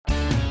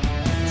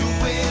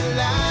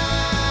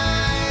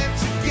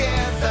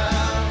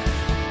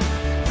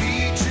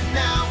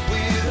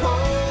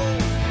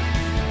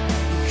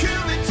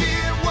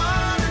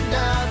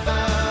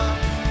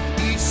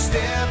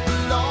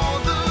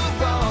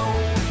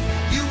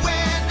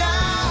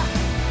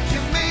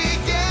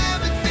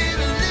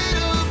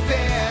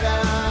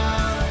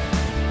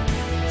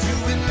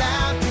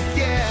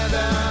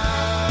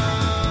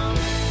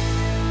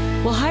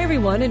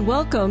everyone, and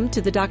welcome to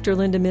the Dr.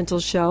 Linda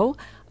Mintle Show.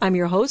 I'm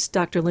your host,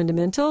 Dr. Linda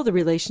Mintle, the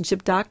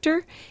relationship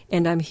doctor,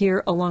 and I'm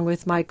here along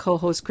with my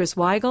co-host, Chris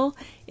Weigel.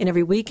 And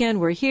every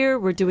weekend we're here,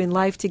 we're doing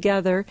life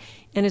together.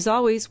 And as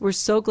always, we're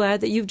so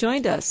glad that you've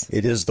joined us.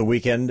 It is the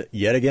weekend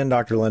yet again,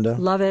 Dr. Linda.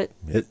 Love it.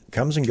 It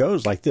comes and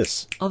goes like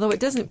this. Although it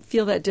doesn't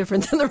feel that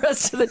different than the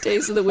rest of the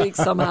days of the week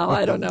somehow.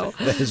 I don't know.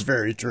 That is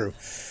very true.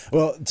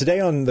 Well, today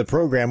on the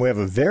program, we have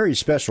a very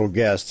special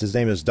guest. His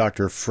name is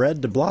Dr.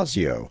 Fred de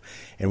Blasio,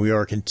 and we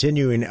are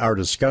continuing our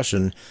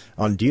discussion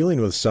on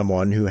dealing with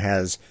someone who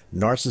has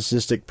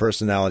narcissistic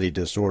personality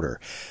disorder.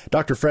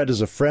 Dr. Fred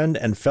is a friend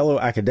and fellow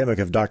academic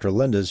of Dr.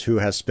 Linda's who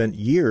has spent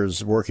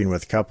years working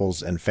with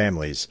couples and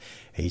families.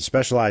 He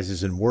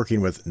specializes in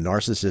working with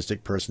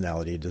narcissistic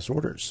personality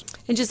disorders.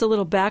 And just a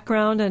little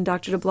background on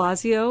Dr. de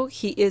Blasio.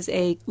 He is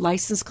a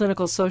licensed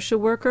clinical social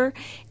worker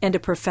and a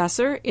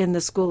professor in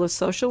the School of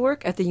Social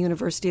Work at the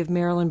University of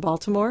Maryland,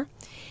 Baltimore.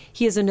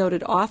 He is a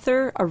noted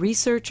author, a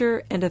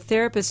researcher, and a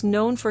therapist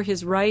known for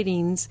his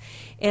writings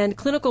and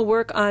clinical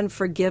work on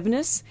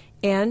forgiveness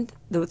and,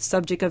 the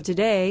subject of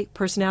today,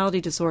 personality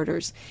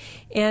disorders.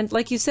 And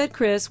like you said,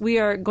 Chris, we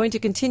are going to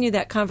continue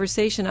that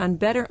conversation on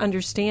better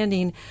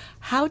understanding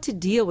how to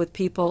deal with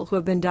people who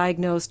have been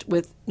diagnosed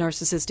with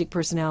narcissistic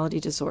personality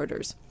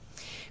disorders.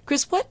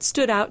 Chris, what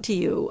stood out to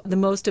you the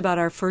most about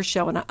our first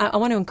show? And I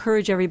want to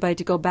encourage everybody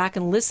to go back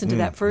and listen to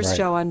that first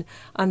show on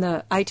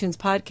the iTunes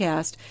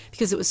podcast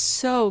because it was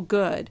so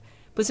good.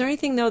 Was there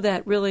anything, though,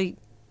 that really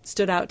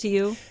stood out to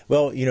you?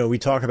 Well, you know, we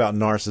talk about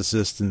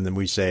narcissists and then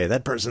we say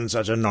that person's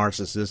such a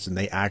narcissist and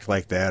they act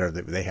like that or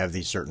they have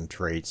these certain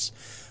traits.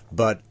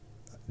 But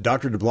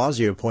Dr. de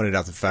Blasio pointed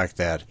out the fact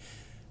that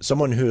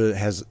someone who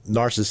has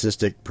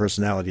narcissistic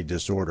personality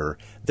disorder,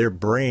 their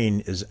brain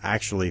is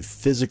actually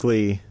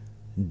physically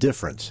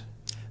different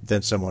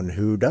than someone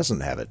who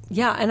doesn't have it.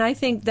 Yeah, and I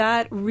think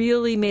that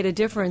really made a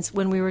difference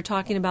when we were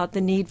talking about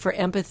the need for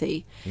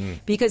empathy,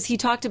 because he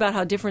talked about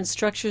how different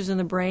structures in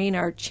the brain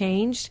are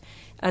changed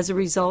as a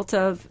result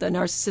of the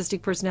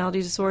narcissistic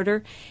personality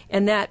disorder,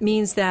 and that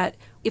means that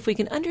if we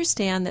can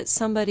understand that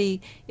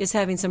somebody is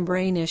having some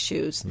brain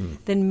issues,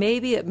 then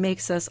maybe it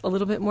makes us a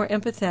little bit more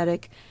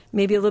empathetic,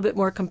 maybe a little bit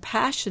more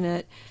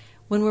compassionate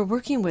when we're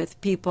working with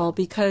people,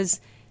 because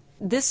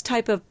this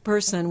type of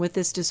person with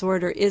this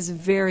disorder is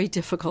very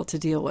difficult to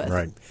deal with.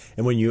 Right.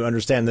 And when you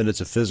understand that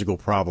it's a physical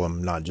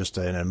problem, not just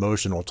an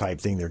emotional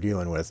type thing they're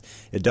dealing with,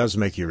 it does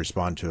make you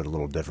respond to it a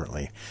little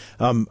differently.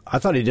 I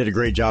thought he did a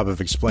great job of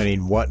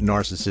explaining what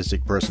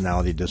narcissistic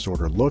personality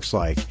disorder looks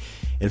like.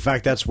 In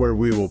fact, that's where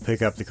we will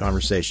pick up the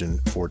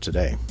conversation for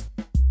today.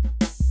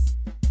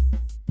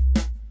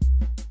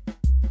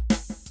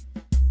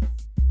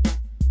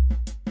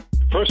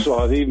 First of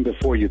all, even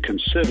before you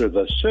consider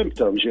the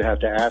symptoms, you have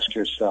to ask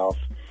yourself,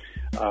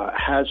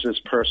 has this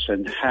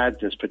person had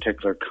this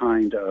particular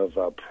kind of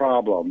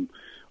problem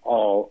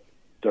all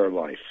their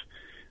life?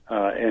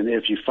 And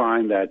if you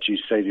find that you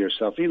say to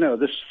yourself, you know,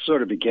 this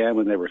sort of began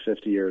when they were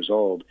 50 years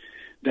old,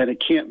 then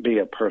it can't be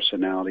a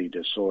personality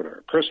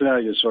disorder.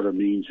 Personality disorder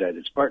means that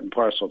it's part and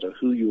parcel to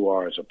who you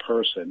are as a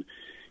person.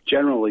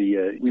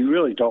 Generally, we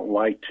really don't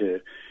like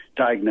to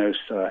diagnose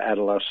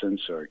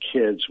adolescents or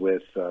kids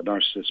with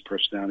narcissistic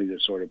personality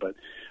disorder, but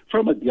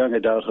from a young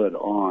adulthood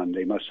on,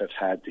 they must have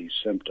had these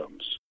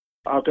symptoms.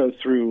 I'll go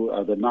through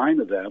the 9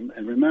 of them,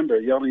 and remember,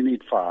 you only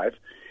need 5,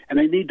 and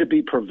they need to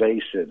be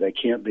pervasive. They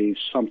can't be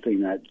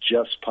something that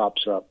just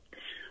pops up,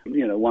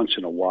 you know, once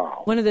in a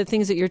while. One of the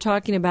things that you're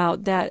talking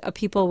about that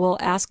people will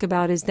ask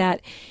about is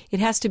that it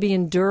has to be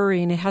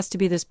enduring. It has to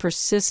be this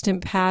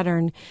persistent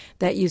pattern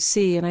that you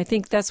see. And I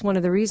think that's one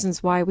of the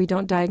reasons why we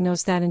don't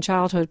diagnose that in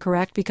childhood,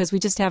 correct? Because we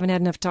just haven't had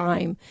enough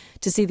time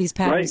to see these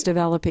patterns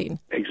developing.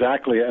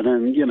 Exactly. And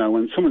then, you know,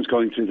 when someone's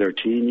going through their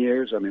teen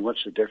years, I mean,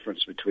 what's the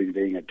difference between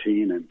being a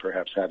teen and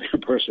perhaps having a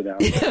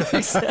personality?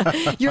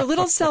 You're a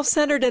little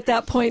self-centered at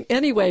that point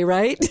anyway,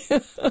 right?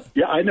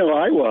 Yeah, I know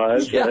I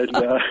was. Yeah. And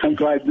I'm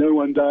glad no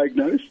one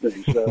diagnosed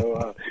me.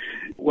 So,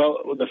 well,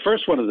 the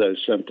first one of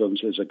those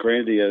symptoms is a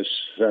grandiose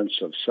sense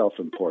of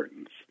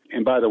self-importance.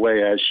 And by the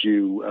way, as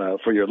you,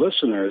 for your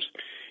listeners,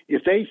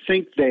 if they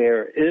think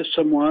there is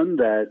someone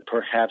that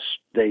perhaps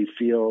they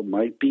feel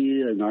might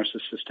be a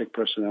narcissistic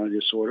personality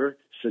disorder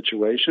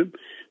situation,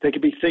 they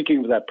could be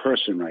thinking of that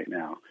person right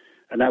now.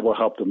 And that will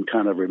help them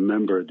kind of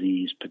remember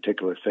these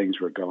particular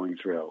things we're going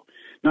through.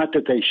 Not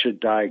that they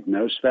should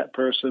diagnose that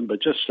person,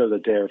 but just so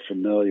that they're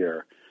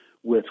familiar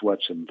with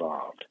what's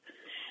involved.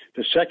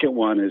 The second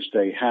one is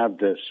they have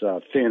this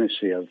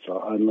fantasy of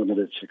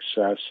unlimited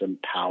success and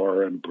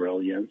power and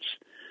brilliance.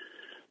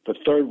 The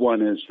third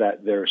one is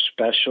that they're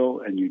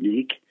special and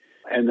unique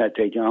and that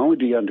they can only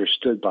be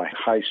understood by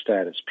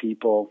high-status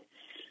people.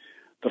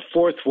 The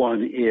fourth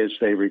one is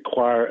they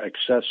require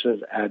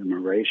excessive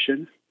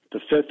admiration. The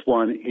fifth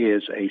one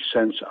is a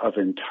sense of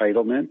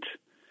entitlement.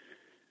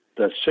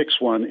 The sixth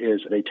one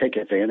is they take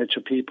advantage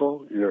of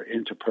people. They're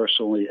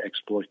interpersonally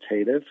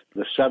exploitative.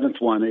 The seventh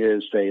one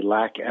is they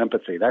lack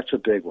empathy. That's a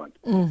big one.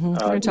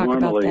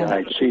 Normally,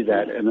 I see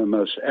that in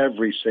almost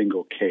every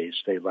single case,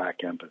 they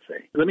lack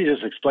empathy. Let me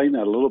just explain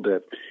that a little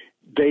bit.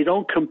 They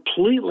don't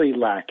completely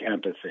lack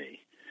empathy.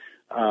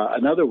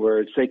 In other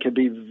words, they can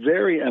be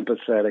very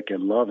empathetic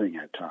and loving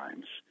at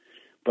times.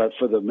 But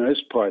for the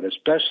most part,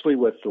 especially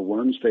with the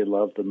ones they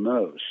love the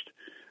most,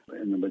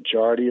 in the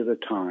majority of the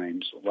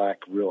times, lack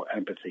real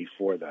empathy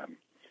for them.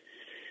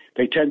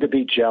 They tend to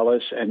be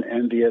jealous and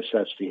envious.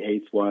 That's the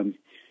 8th one.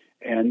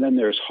 And then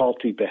there's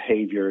haughty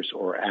behaviors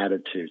or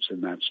attitudes,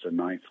 and that's the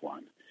 9th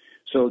one.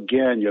 So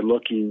again, you're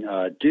looking,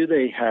 do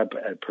they have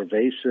a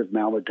pervasive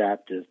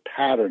maladaptive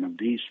pattern of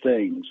these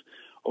things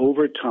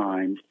over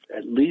time,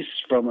 at least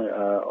from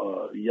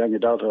a young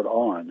adulthood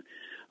on,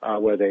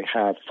 where they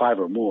have 5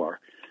 or more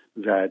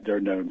that they're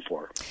known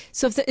for.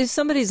 So if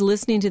somebody's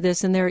listening to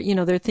this and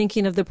they're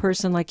thinking of the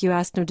person like you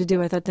asked them to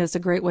do, I thought that's a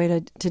great way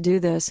to do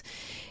this,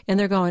 and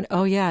they're going,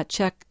 oh yeah,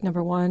 check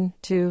number 1,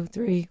 2,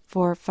 3,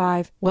 4,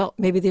 5. Well,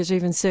 maybe there's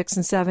even 6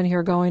 and 7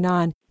 here going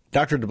on.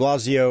 Dr. de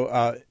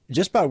Blasio,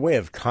 just by way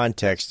of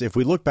context, if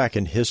we look back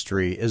in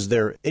history, is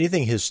there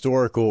anything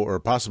historical or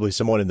possibly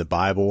someone in the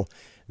Bible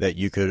that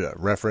you could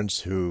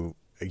reference who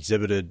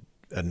exhibited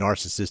a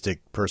narcissistic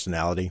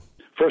personality?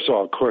 First of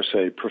all, of course,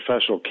 a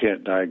professional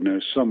can't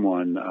diagnose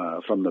someone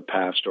from the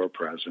past or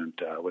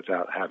present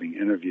without having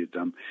interviewed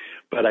them.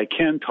 But I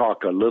can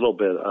talk a little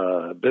bit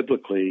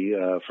biblically,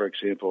 for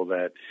example,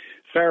 that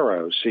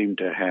Pharaoh seemed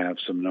to have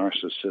some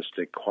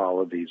narcissistic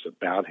qualities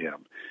about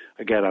him.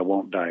 Again, I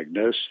won't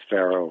diagnose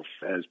Pharaoh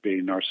as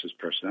being narcissistic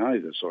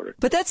personality disorder.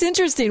 But that's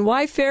interesting.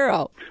 Why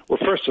Pharaoh? Well,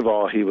 first of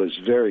all, he was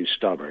very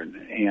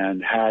stubborn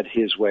and had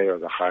his way or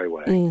the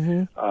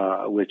highway,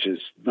 which is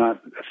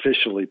not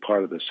officially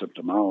part of the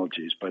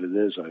symptomologies, but it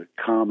is a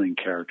common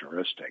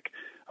characteristic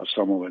of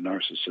someone with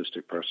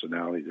narcissistic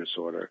personality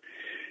disorder,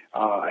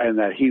 and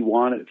that he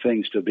wanted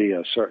things to be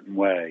a certain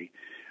way.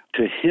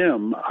 To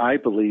him, I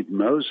believe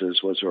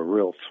Moses was a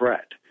real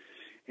threat.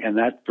 And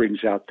that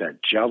brings out that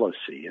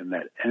jealousy and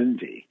that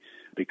envy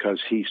because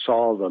he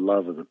saw the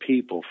love of the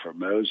people for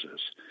Moses.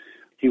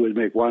 He would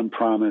make one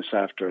promise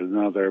after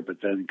another,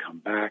 but then come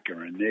back and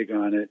renege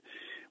on it.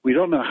 We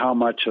don't know how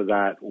much of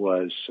that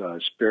was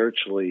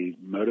spiritually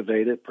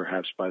motivated,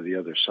 perhaps by the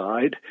other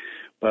side,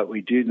 but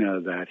we do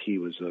know that he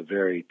was a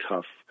very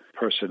tough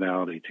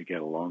personality to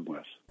get along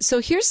with. So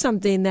here's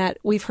something that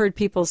we've heard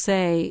people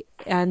say,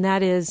 and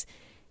that is,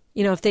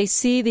 if they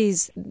see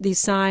these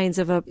signs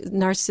of a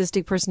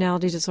narcissistic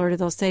personality disorder,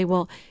 they'll say,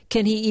 well,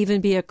 can he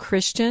even be a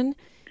Christian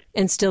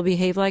and still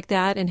behave like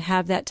that and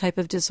have that type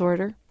of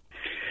disorder?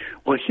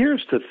 Well,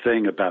 here's the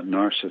thing about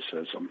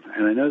narcissism,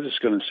 and I know this is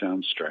going to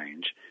sound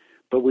strange,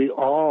 but we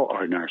all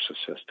are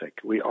narcissistic.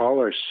 We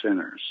all are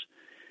sinners.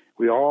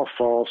 We all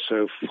fall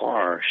so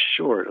far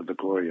short of the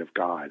glory of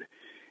God.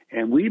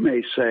 And we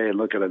may say and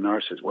look at a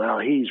narcissist, well,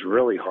 he's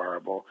really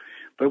horrible.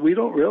 But we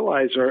don't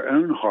realize our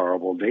own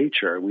horrible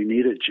nature. We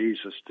needed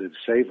Jesus to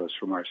save us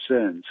from our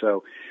sin.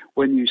 So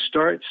when you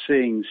start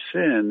seeing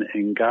sin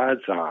in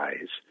God's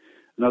eyes,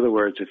 in other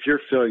words, if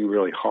you're feeling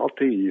really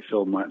haughty and you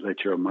feel that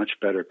you're a much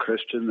better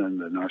Christian than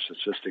the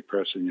narcissistic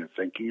person you're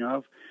thinking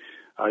of,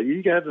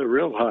 you got to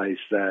realize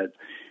that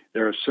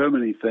there are so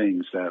many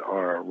things that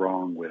are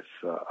wrong with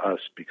us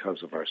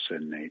because of our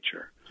sin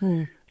nature.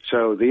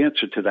 So the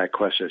answer to that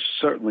question is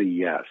certainly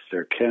yes.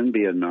 There can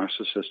be a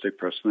narcissistic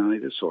personality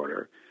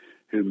disorder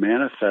who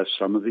manifests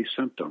some of these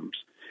symptoms.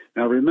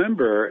 Now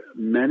remember,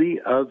 many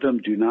of them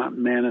do not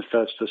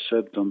manifest the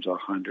symptoms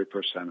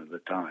 100% of the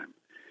time.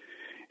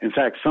 In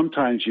fact,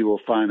 sometimes you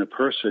will find a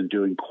person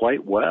doing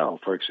quite well,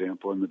 for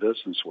example, in the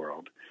business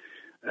world,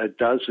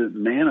 doesn't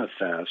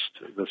manifest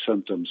the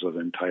symptoms of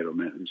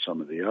entitlement in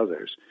some of the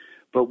others,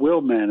 but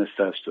will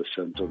manifest the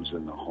symptoms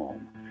in the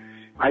home.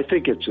 I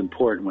think it's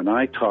important when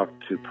I talk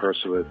to a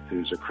person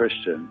who's a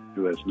Christian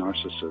who has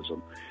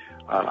narcissism,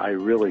 I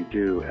really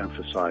do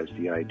emphasize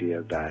the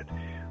idea that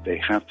they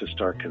have to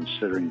start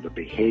considering the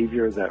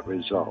behavior that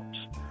results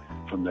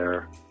from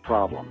their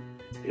problem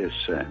is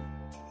sin.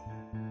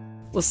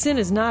 Well, sin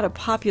is not a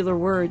popular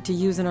word to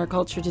use in our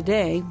culture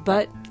today,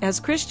 but as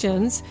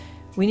Christians,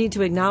 we need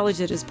to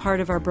acknowledge it as part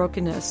of our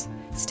brokenness.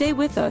 Stay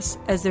with us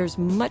as there's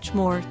much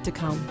more to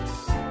come.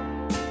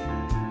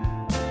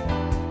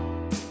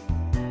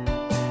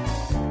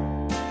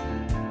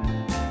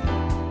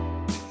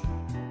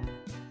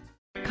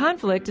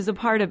 Conflict is a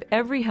part of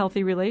every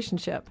healthy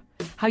relationship.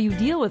 How you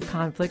deal with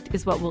conflict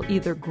is what will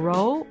either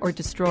grow or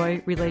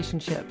destroy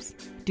relationships.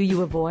 Do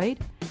you avoid?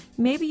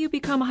 Maybe you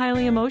become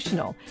highly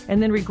emotional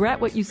and then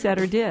regret what you said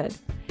or did.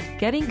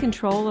 Getting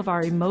control of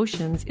our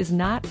emotions is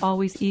not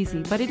always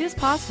easy, but it is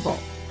possible.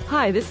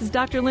 Hi, this is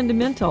Dr. Linda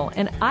Mintle,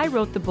 and I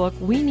wrote the book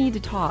We Need to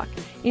Talk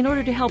in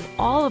order to help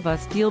all of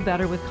us deal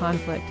better with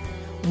conflict.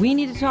 We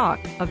Need to Talk,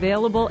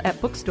 available at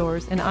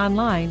bookstores and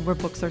online where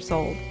books are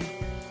sold.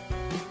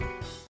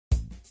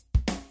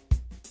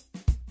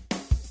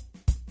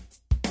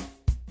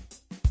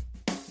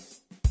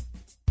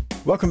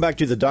 Welcome back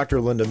to the Dr.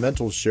 Linda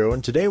Mintle Show,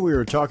 and today we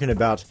are talking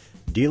about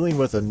dealing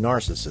with a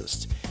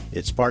narcissist.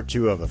 It's part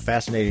two of a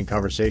fascinating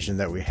conversation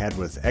that we had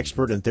with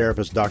expert and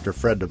therapist Dr.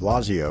 Fred de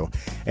Blasio,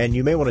 and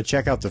you may want to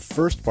check out the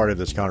first part of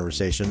this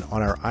conversation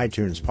on our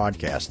iTunes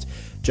podcast.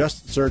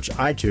 Just search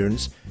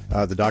iTunes,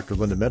 the Dr.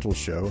 Linda Mintle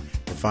Show,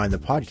 to find the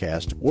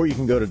podcast, or you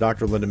can go to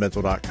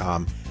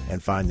drlindamintle.com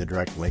and find the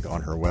direct link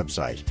on her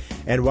website.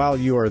 And while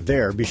you are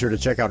there, be sure to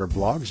check out her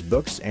blogs,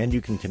 books, and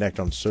you can connect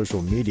on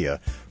social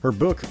media. Her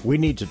book, We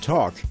Need to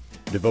Talk,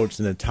 devotes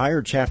an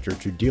entire chapter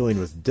to dealing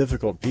with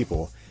difficult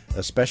people,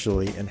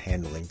 especially in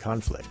handling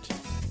conflict.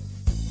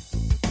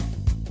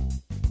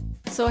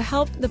 So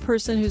help the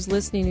person who's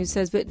listening who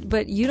says,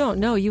 but you don't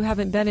know, you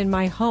haven't been in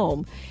my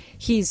home.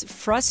 He's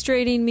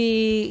frustrating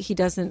me. He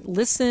doesn't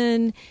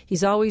listen.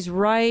 He's always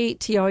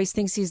right. He always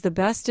thinks he's the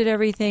best at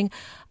everything.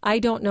 I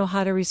don't know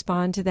how to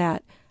respond to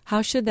that.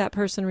 How should that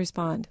person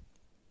respond?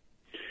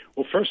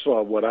 Well, first of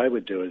all, what I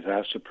would do is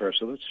ask the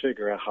person, let's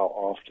figure out how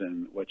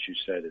often what you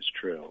said is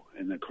true.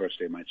 And, of course,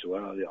 they might say,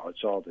 well,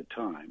 it's all the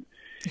time.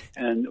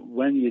 And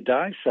when you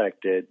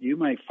dissect it, you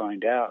might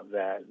find out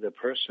that the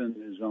person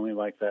is only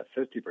like that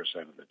 50%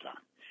 of the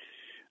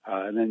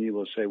time. And then you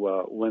will say,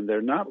 well, when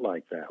they're not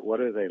like that, what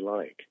are they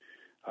like?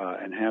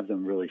 And have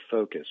them really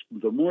focus.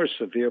 The more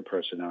severe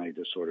personality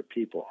disorder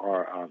people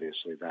are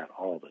obviously that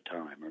all the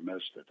time or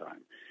most of the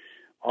time.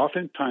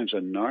 Oftentimes a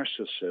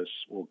narcissist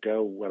will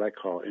go what I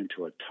call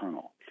into a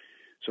tunnel.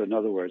 So in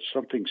other words,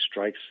 something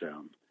strikes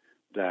them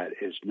that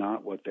is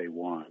not what they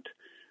want.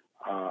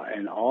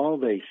 And all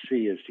they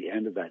see is the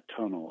end of that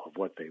tunnel of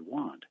what they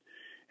want.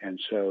 And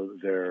so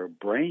their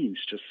brains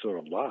just sort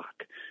of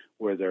lock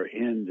where they're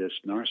in this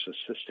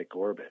narcissistic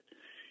orbit.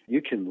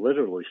 You can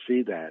literally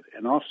see that.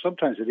 And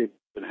sometimes it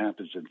even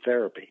happens in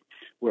therapy,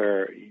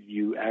 where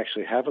you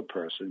actually have a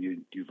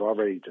person, you've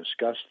already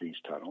discussed these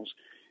tunnels,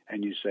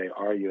 and you say,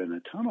 are you in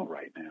a tunnel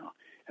right now?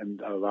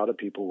 And a lot of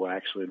people will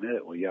actually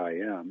admit, well, yeah, I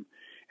am.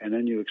 And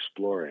then you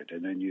explore it,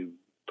 and then you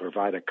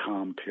provide a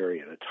calm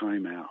period, a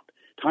timeout.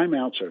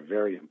 Timeouts are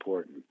very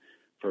important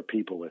for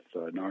people with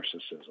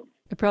narcissism.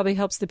 It probably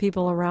helps the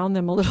people around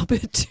them a little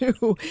bit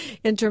too,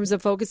 in terms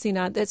of focusing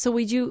on that. So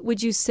would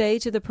you say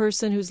to the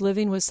person who's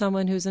living with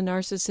someone who's a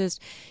narcissist,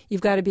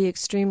 you've got to be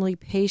extremely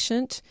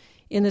patient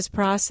in this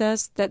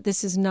process, that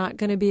this is not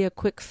going to be a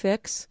quick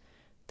fix?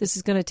 This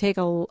is going to take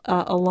a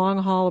long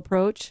haul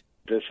approach?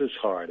 This is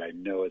hard. I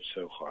know it's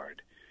so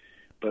hard.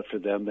 But for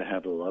them to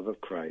have the love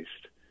of Christ,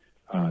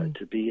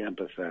 to be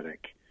empathetic,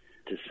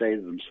 to say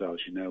to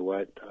themselves, you know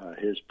what,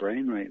 his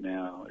brain right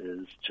now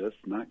is just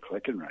not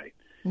clicking right.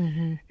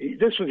 Mm-hmm.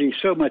 This would be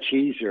so much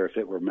easier if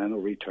it were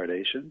mental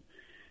retardation.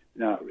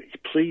 Now,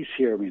 please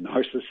hear me,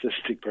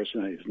 narcissistic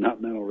personality is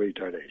not mental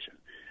retardation.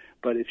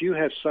 But if you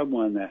have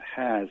someone that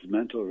has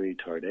mental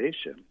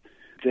retardation,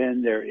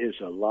 then there is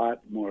a lot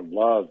more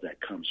love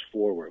that comes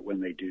forward when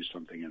they do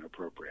something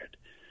inappropriate.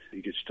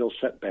 You could still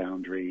set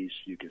boundaries.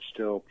 You could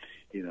still,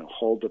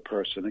 hold the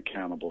person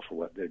accountable for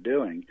what they're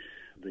doing.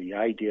 The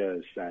idea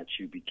is that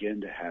you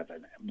begin to have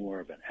more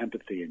of an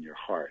empathy in your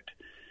heart.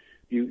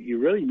 You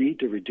really need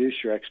to reduce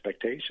your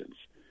expectations.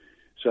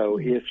 So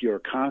if you're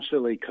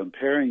constantly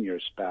comparing your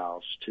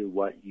spouse to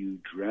what you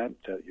dreamt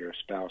that your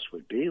spouse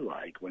would be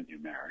like when you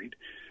married,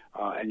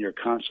 and you're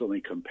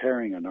constantly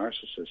comparing a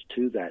narcissist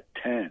to that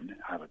 10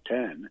 out of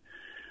 10,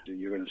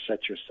 you're going to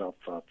set yourself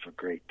up for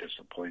great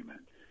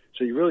disappointment.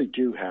 So you really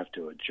do have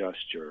to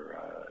adjust your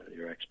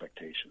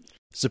expectations.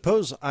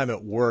 Suppose I'm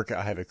at work,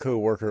 I have a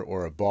coworker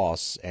or a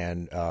boss,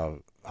 and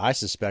I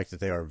suspect that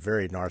they are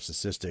very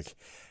narcissistic.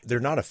 They're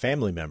not a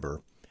family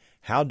member.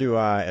 How do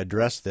I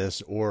address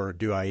this, or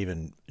do I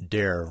even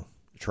dare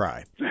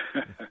try?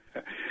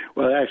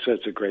 Well, actually,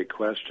 that's a great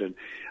question.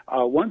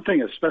 One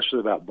thing, especially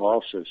about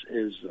bosses,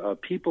 is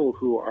people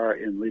who are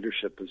in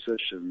leadership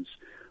positions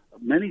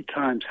many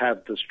times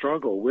have the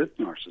struggle with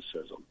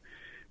narcissism.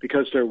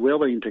 Because they're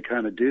willing to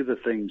kind of do the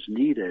things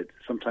needed,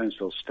 sometimes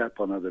they'll step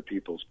on other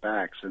people's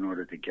backs in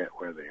order to get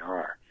where they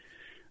are.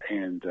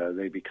 And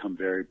they become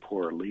very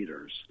poor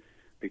leaders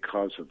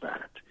because of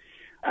that.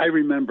 I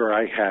remember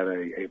I had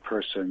a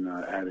person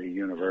at a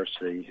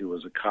university who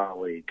was a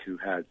colleague who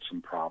had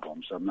some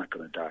problems. I'm not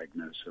going to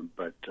diagnose him,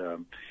 but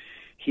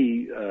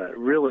he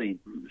really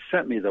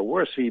sent me the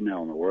worst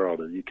email in the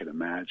world, as you can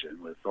imagine,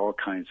 with all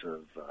kinds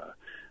of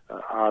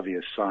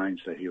obvious signs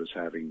that he was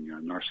having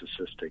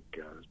narcissistic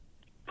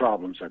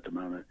problems at the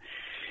moment.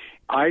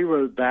 I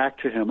wrote back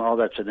to him, oh,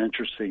 that's an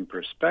interesting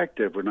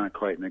perspective. We're not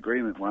quite in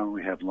agreement. Why don't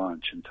we have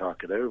lunch and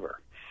talk it over?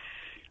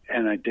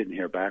 And I didn't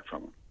hear back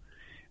from him.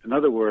 In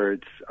other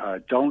words,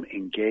 don't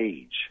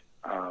engage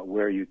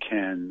where you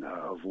can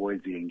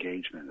avoid the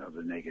engagement of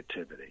the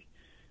negativity.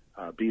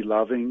 Be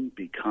loving,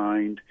 be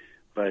kind,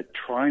 but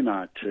try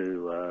not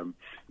to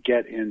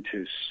get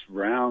into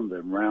round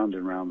and round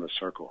the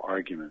circle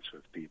arguments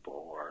with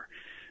people, or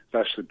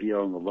especially be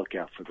on the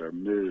lookout for their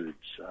moods.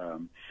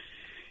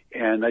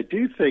 And I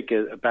do think,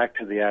 back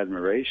to the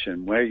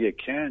admiration, where you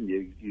can,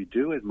 you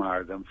do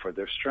admire them for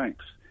their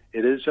strengths.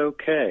 It is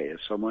okay if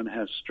someone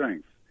has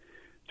strength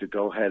to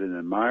go ahead and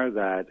admire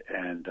that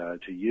and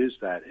to use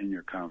that in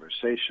your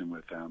conversation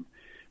with them,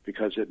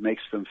 because it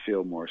makes them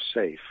feel more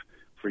safe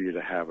for you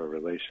to have a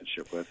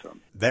relationship with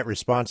them. That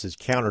response is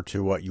counter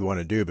to what you want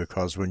to do,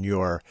 because when you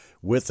are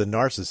with the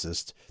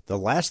narcissist, the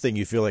last thing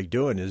you feel like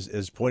doing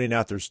is pointing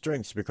out their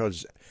strengths,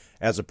 because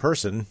as a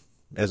person,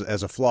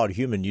 as a flawed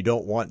human, you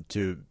don't want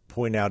to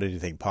point out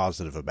anything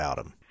positive about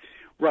them.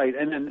 Right,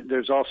 and then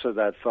there's also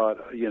that thought,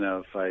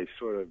 if I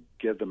sort of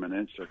give them an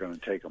inch, they're going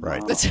to take them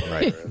right. off.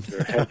 Right.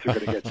 Their heads are going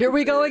to get Here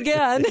we go big.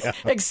 again. Yeah.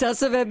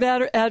 Excessive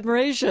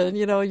admiration.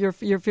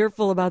 You're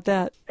fearful about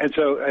that. And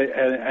so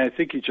I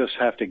think you just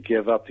have to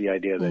give up the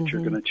idea that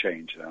you're going to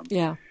change them.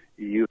 Yeah.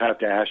 You have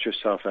to ask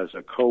yourself, as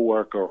a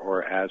coworker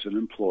or as an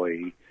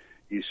employee,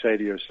 you say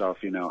to yourself,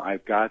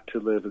 I've got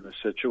to live in the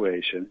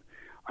situation.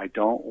 I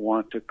don't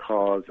want to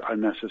cause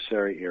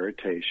unnecessary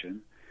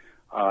irritation.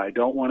 I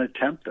don't want to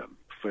tempt them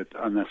with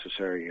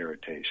unnecessary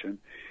irritation.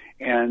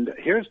 And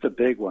here's the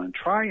big one.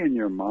 Try in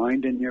your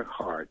mind and your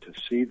heart to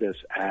see this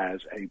as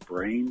a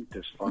brain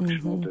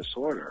dysfunctional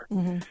disorder.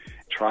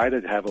 Try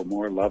to have a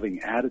more loving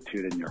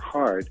attitude in your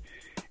heart,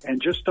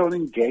 and just don't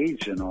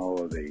engage in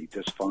all of the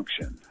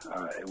dysfunction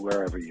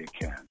wherever you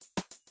can.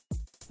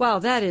 Wow,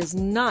 that is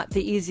not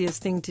the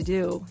easiest thing to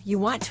do. You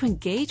want to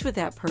engage with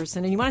that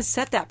person, and you want to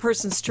set that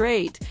person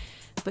straight,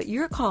 but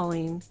you're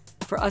calling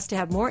for us to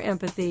have more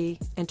empathy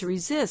and to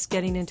resist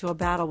getting into a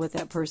battle with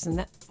that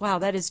person.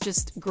 That is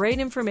just great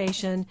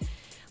information.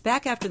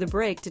 Back after the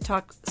break to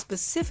talk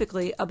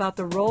specifically about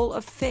the role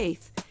of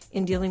faith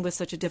in dealing with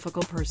such a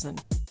difficult person.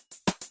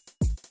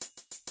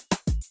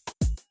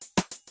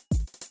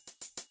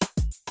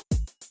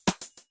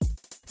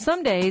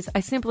 Some days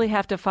I simply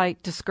have to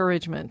fight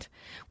discouragement.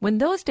 When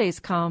those days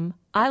come,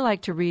 I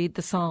like to read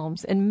the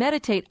Psalms and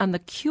meditate on the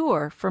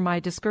cure for my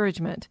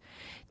discouragement.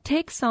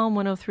 Take Psalm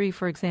 103,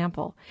 for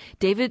example.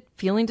 David,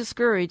 feeling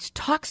discouraged,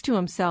 talks to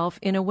himself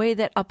in a way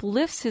that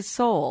uplifts his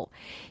soul.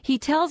 He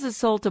tells his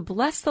soul to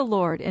bless the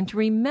Lord and to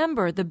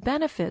remember the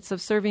benefits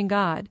of serving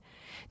God.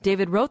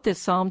 David wrote this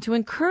psalm to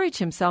encourage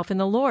himself in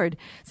the Lord,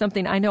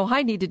 something I know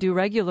I need to do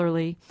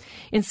regularly.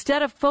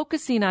 Instead of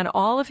focusing on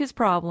all of his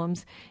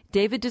problems,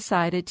 David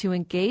decided to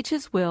engage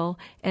his will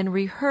and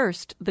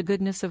rehearsed the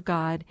goodness of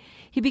God.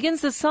 He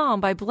begins the psalm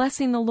by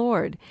blessing the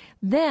Lord.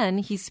 Then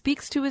he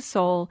speaks to his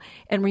soul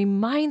and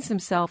reminds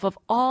himself of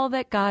all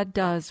that God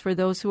does for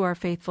those who are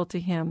faithful to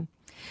him.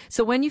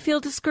 So when you feel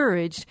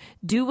discouraged,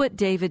 do what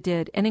David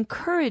did and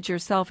encourage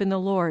yourself in the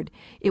Lord.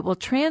 It will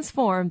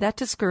transform that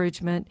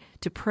discouragement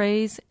to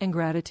praise and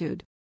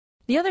gratitude.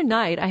 The other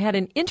night, I had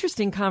an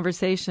interesting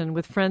conversation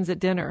with friends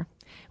at dinner.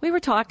 We were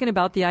talking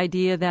about the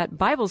idea that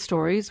Bible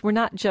stories were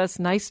not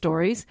just nice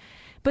stories,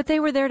 but they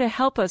were there to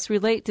help us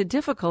relate to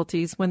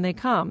difficulties when they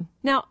come.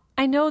 Now,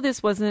 I know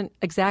this wasn't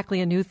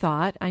exactly a new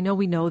thought. I know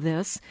we know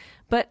this.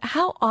 But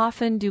how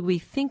often do we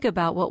think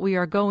about what we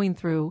are going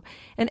through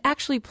and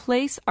actually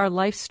place our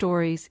life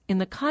stories in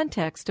the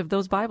context of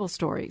those Bible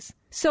stories?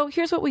 So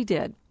here's what we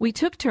did. We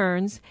took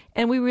turns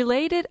and we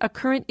related a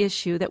current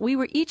issue that we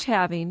were each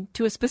having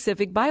to a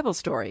specific Bible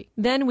story.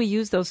 Then we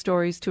used those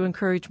stories to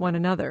encourage one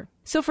another.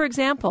 So for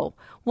example,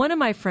 one of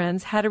my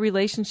friends had a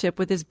relationship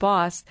with his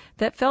boss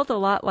that felt a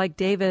lot like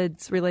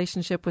David's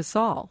relationship with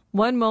Saul.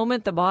 One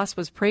moment the boss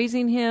was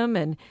praising him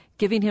and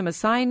giving him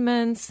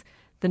assignments.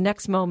 The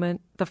next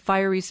moment, the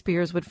fiery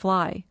spears would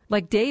fly.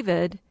 Like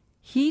David,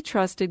 he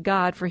trusted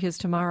God for his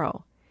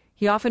tomorrow.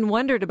 He often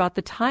wondered about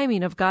the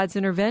timing of God's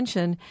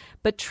intervention,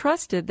 but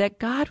trusted that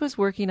God was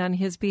working on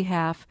his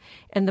behalf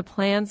and the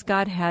plans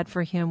God had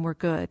for him were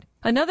good.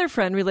 Another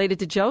friend related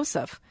to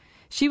Joseph.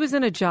 She was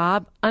in a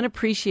job,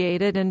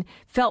 unappreciated, and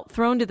felt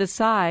thrown to the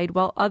side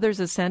while others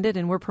ascended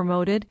and were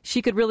promoted.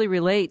 She could really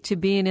relate to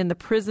being in the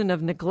prison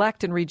of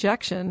neglect and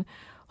rejection,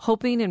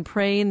 hoping and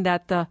praying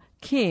that the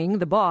king,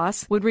 the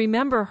boss, would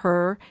remember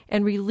her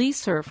and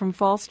release her from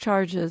false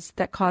charges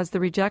that caused the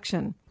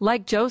rejection.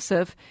 Like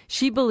Joseph,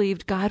 she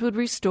believed God would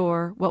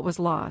restore what was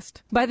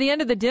lost. By the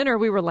end of the dinner,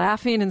 we were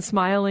laughing and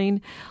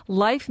smiling.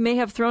 Life may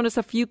have thrown us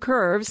a few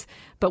curves,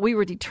 but we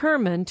were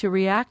determined to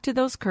react to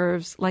those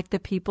curves like the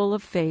people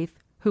of faith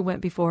who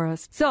went before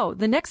us. So,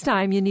 the next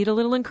time you need a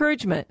little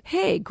encouragement,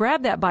 hey,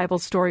 grab that Bible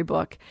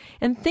storybook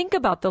and think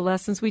about the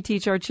lessons we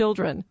teach our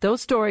children.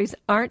 Those stories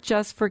aren't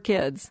just for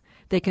kids.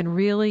 They can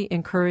really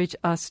encourage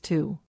us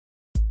too.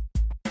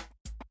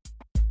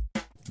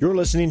 You're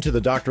listening to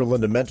the Dr.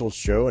 Linda Mintle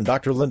Show, and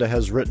Dr. Linda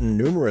has written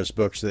numerous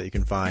books that you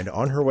can find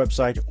on her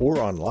website or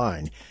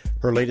online.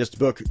 Her latest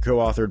book,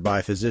 co-authored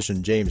by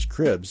physician James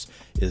Cribbs,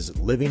 is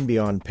Living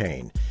Beyond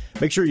Pain.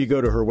 Make sure you go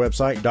to her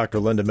website,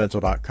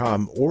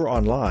 drlindamintle.com, or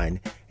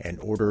online and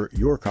order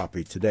your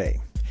copy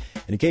today.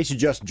 And in case you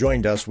just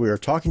joined us, we are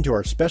talking to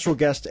our special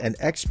guest and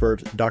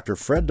expert, Dr.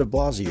 Fred de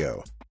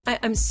Blasio.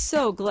 I'm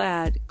so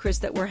glad, Chris,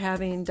 that we're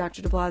having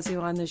Dr. de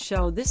Blasio on this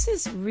show. This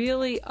is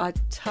really a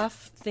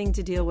tough thing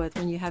to deal with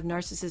when you have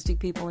narcissistic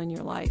people in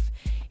your life.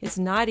 It's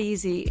not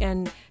easy.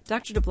 And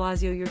Dr. de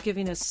Blasio, you're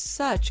giving us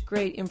such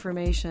great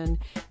information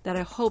that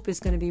I hope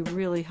is going to be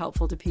really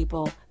helpful to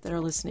people that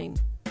are listening.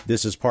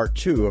 This is part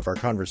 2 of our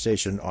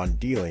conversation on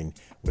dealing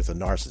with a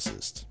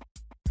narcissist.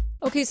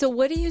 Okay, so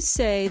what do you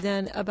say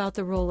then about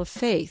the role of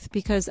faith?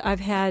 Because I've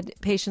had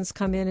patients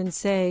come in and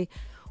say,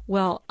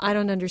 well, I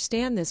don't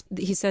understand this.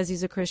 He says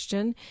he's a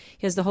Christian.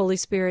 He has the Holy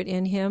Spirit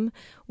in him.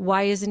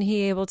 Why isn't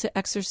he able to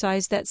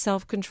exercise that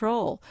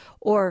self-control?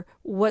 Or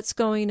what's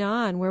going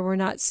on where we're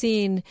not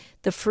seeing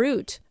the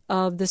fruit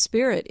of the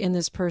Spirit in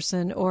this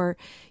person? Or,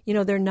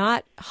 they're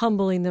not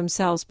humbling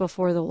themselves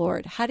before the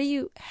Lord. How do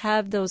you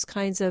have those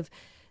kinds of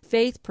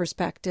faith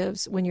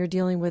perspectives when you're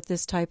dealing with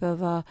this type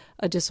of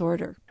a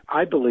disorder?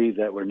 I believe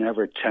that we're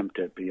never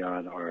tempted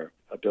beyond our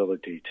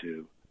ability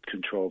to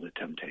control the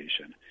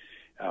temptation.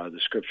 The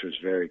Scripture is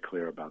very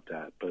clear about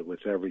that, but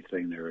with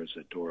everything there is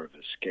a door of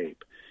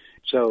escape.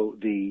 So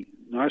the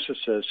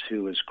narcissist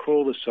who is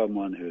cruel to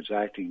someone, who is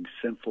acting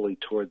sinfully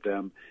toward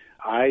them,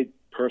 I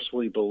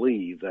personally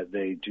believe that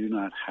they do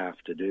not have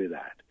to do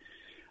that.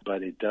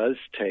 But it does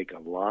take a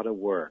lot of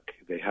work.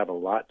 They have a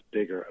lot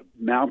bigger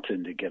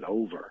mountain to get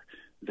over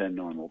than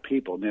normal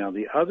people. Now,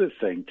 the other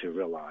thing to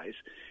realize,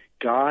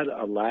 God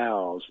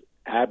allows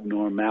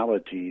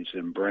abnormalities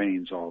in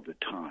brains all the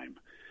time.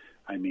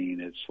 I mean,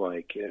 it's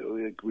like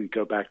we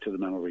go back to the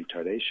mental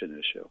retardation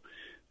issue,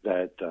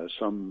 that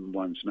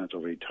someone's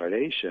mental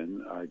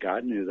retardation,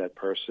 God knew that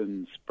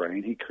person's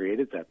brain. He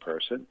created that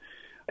person,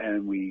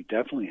 and we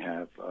definitely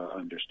have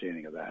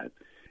understanding of that.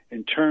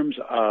 In terms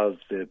of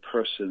the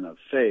person of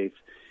faith,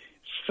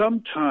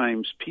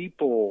 sometimes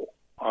people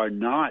are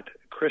not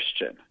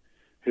Christian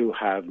who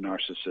have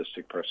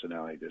narcissistic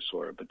personality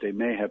disorder, but they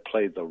may have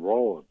played the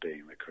role of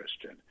being the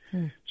Christian.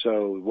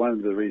 So one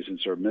of the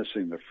reasons they're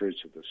missing the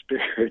fruits of the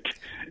Spirit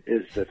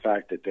is the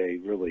fact that they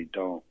really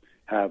don't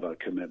have a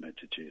commitment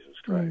to Jesus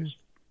Christ.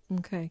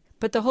 Okay.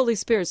 But the Holy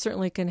Spirit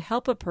certainly can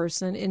help a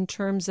person in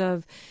terms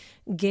of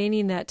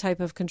gaining that type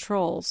of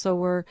control. So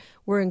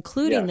we're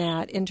including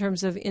that in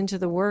terms of into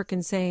the work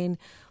and saying,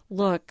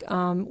 look,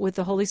 with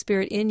the Holy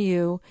Spirit in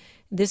you,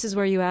 this is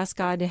where you ask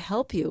God to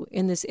help you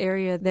in this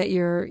area that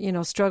you're,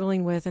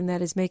 struggling with and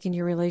that is making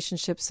your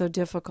relationship so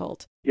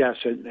difficult. Yes,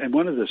 and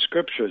one of the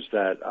scriptures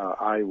that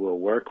I will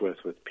work with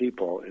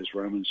people is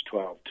Romans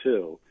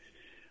 12:2.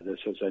 That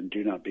says, and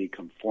do not be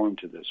conformed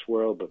to this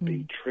world, but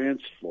be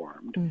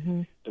transformed.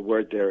 Mm-hmm. The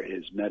word there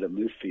is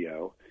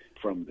metamorphio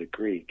from the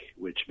Greek,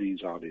 which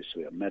means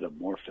obviously a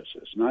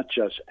metamorphosis, not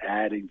just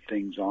adding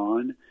things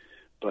on,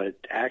 but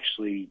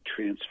actually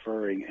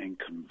transferring and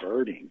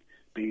converting,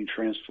 being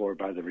transformed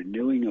by the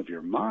renewing of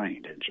your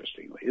mind,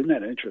 interestingly. Isn't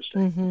that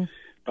interesting? Mm-hmm.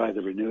 By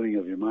the renewing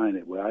of your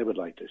mind, I would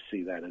like to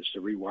see that as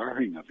the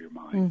rewiring of your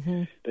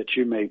mind, that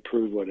you may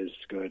prove what is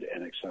good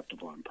and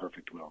acceptable and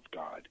perfect will of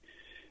God.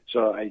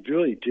 So I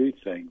really do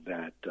think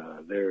that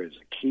there is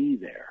a key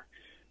there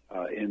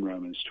in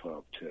Romans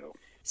 12:2.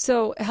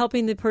 So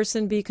helping the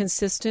person be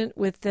consistent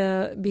with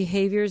the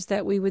behaviors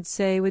that we would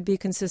say would be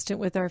consistent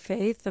with our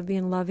faith of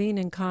being loving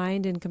and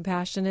kind and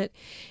compassionate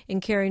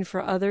and caring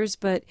for others.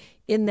 But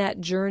in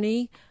that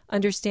journey,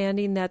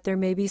 understanding that there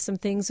may be some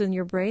things in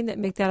your brain that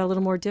make that a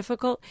little more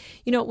difficult.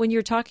 When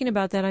you're talking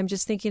about that, I'm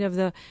just thinking of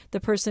the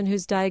person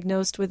who's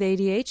diagnosed with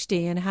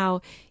ADHD and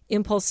how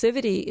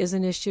impulsivity is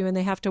an issue and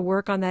they have to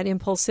work on that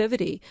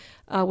impulsivity,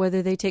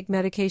 whether they take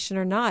medication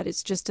or not.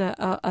 It's just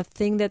a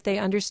thing that they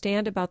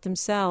understand about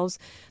themselves,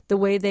 the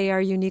way they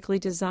are uniquely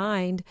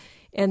designed,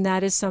 and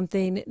that is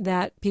something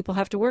that people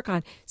have to work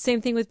on. Same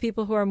thing with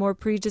people who are more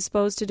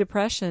predisposed to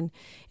depression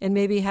and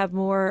maybe have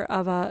more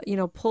of a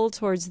pull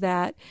towards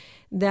that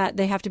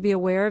they have to be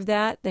aware of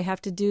that. They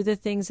have to do the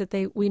things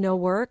that we know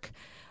work.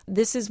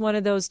 This is one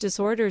of those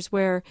disorders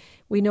where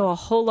we know a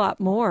whole lot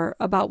more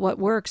about what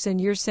works. And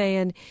you're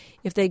saying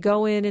if they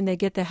go in and they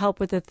get the help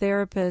with a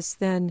therapist,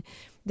 then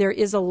there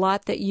is a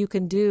lot that you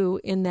can do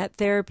in that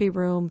therapy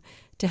room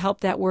to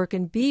help that work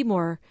and be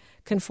more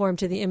conformed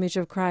to the image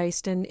of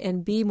Christ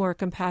and be more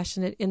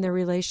compassionate in their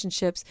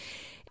relationships.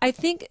 I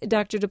think,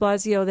 Dr. de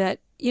Blasio, that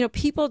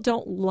people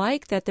don't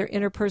like that their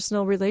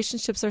interpersonal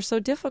relationships are so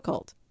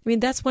difficult. I mean,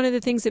 that's one of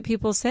the things that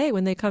people say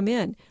when they come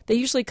in. They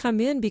usually come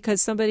in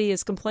because somebody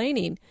is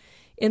complaining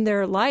in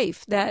their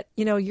life that,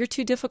 you're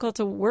too difficult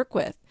to work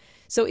with.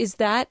 So is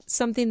that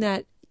something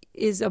that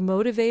is a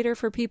motivator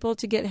for people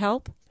to get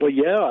help? Well,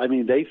 yeah. I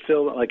mean, they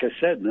feel, like I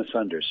said,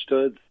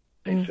 misunderstood.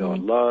 They feel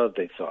unloved.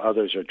 They feel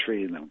others are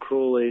treating them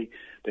cruelly.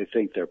 They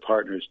think their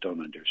partners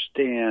don't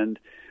understand.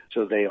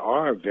 So they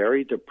are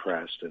very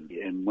depressed.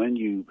 And when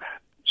you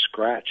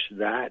scratch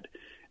that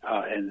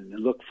and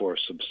look for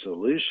some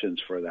solutions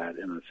for that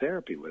in the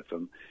therapy with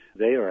them,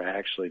 they are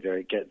actually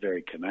get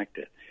very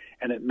connected.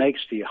 And it makes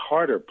the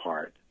harder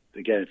part,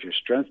 again, if you're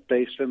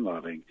strength-based and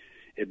loving,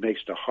 it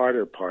makes the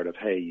harder part of,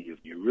 hey,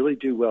 you really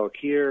do well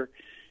here,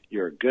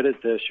 you're good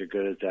at this, you're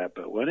good at that.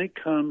 But when it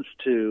comes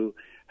to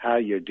how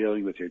you're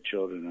dealing with your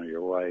children or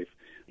your wife,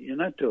 you're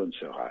not doing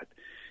so hot.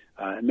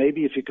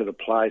 Maybe if you could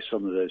apply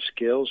some of those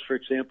skills, for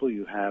example,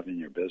 you have in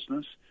your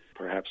business,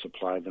 perhaps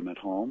apply them at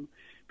home,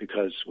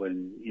 because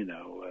when,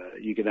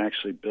 you can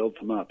actually build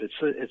them up.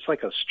 It's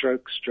like a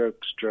stroke,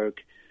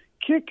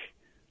 kick,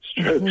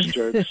 stroke.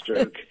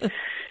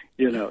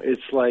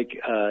 It's like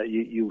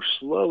you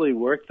slowly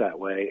work that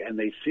way, and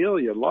they feel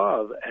your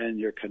love and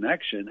your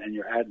connection and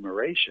your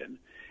admiration.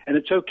 And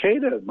it's okay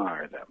to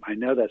admire them. I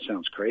know that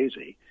sounds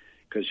crazy,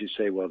 because you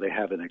say, well, they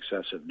have an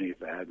excessive need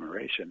for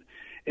admiration.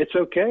 It's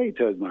okay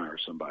to admire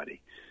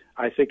somebody.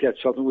 I think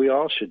that's something we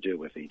all should do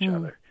with each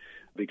other,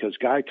 because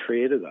God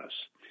created us.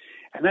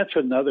 And that's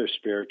another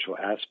spiritual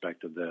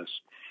aspect of this,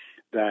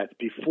 that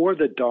before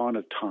the dawn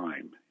of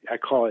time, I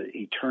call it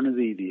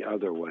eternity the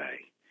other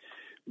way,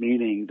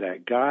 meaning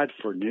that God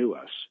foreknew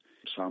us,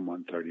 Psalm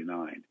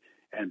 139,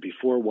 and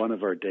before one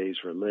of our days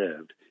were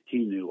lived, he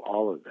knew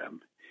all of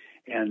them.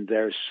 And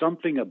there's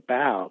something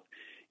about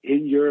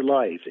in your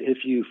life,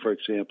 if you, for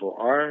example,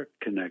 are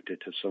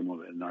connected to someone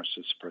with a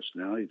narcissistic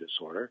personality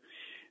disorder,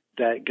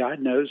 that God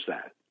knows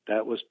that.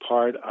 That was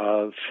part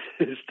of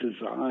his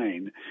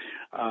design.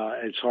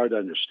 It's hard to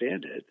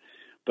understand it,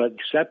 but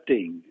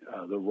accepting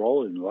the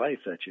role in life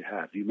that you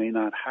have. You may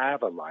not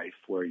have a life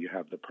where you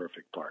have the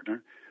perfect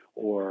partner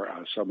or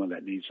someone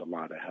that needs a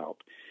lot of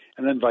help.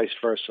 And then vice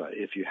versa.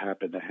 If you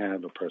happen to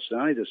have a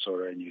personality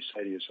disorder and you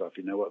say to yourself,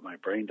 you know what, my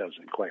brain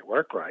doesn't quite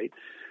work right,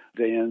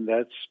 then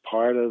that's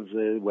part of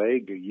the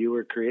way you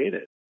were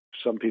created.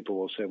 Some people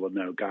will say, well,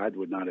 no, God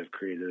would not have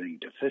created any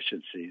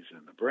deficiencies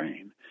in the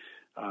brain.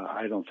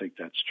 I don't think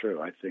that's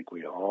true. I think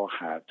we all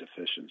have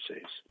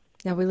deficiencies.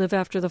 Yeah, we live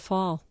after the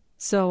fall.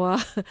 So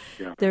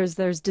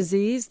there's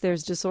disease,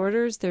 there's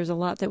disorders, there's a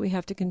lot that we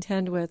have to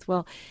contend with.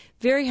 Well,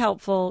 very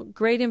helpful,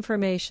 great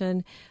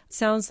information.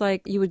 Sounds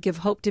like you would give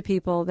hope to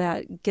people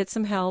that get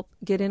some help,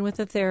 get in with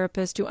a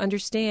therapist who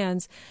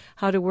understands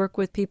how to work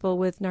with people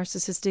with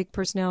narcissistic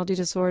personality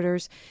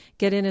disorders,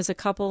 get in as a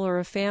couple or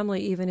a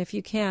family even if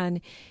you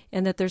can,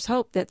 and that there's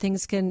hope that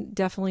things can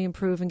definitely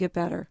improve and get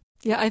better.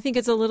 Yeah, I think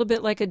it's a little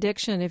bit like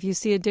addiction. If you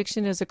see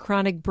addiction as a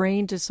chronic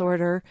brain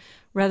disorder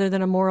rather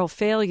than a moral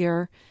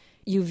failure,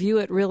 you view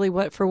it really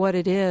for what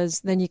it is,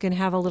 then you can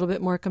have a little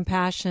bit more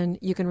compassion.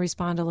 You can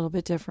respond a little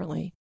bit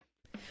differently.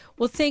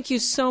 Well, thank you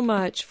so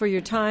much for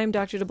your time,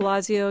 Dr. de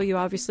Blasio. You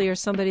obviously are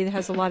somebody that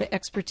has a lot of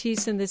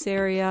expertise in this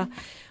area.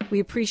 We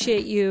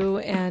appreciate you,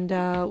 and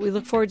we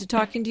look forward to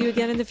talking to you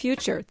again in the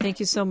future. Thank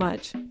you so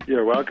much.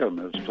 You're welcome.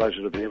 It was a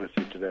pleasure to be with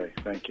you today.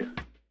 Thank you.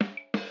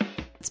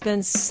 It's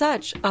been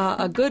such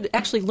a good,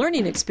 actually,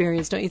 learning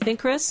experience, don't you think,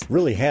 Chris?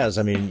 Really has.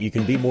 I mean, you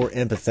can be more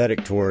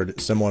empathetic toward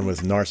someone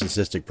with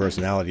narcissistic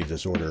personality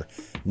disorder,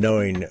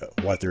 knowing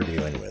what they're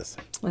dealing with.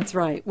 That's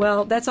right.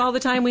 Well, that's all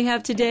the time we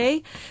have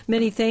today.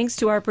 Many thanks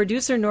to our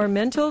producer, Norm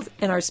Mintle,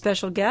 and our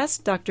special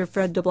guest, Dr.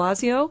 Fred de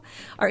Blasio,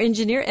 our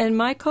engineer, and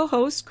my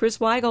co-host, Chris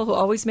Weigel, who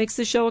always makes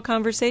the show a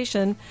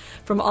conversation.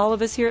 From all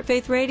of us here at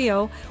Faith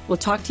Radio, we'll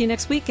talk to you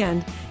next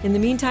weekend. In the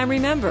meantime,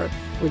 remember,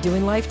 we're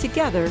doing life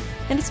together,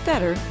 and it's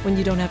better when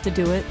you don't have to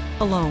do it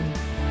alone.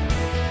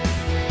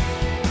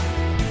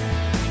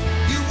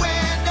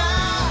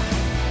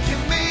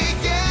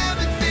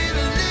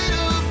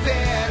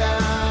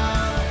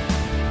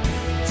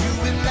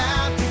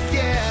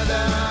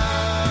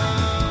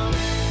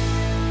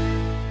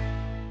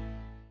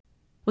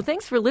 Well,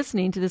 thanks for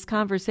listening to this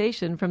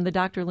conversation from the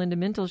Dr. Linda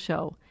Mintle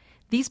Show.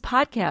 These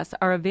podcasts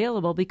are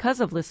available because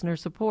of listener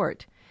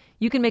support.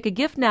 You can make a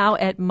gift now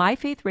at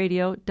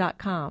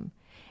myfaithradio.com.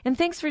 And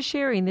thanks for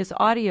sharing this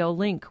audio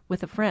link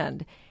with a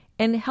friend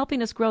and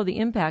helping us grow the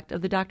impact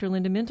of the Dr.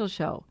 Linda Mintle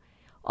Show.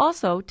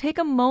 Also, take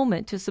a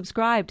moment to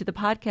subscribe to the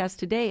podcast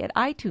today at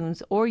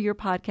iTunes or your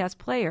podcast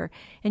player,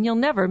 and you'll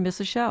never miss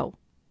a show.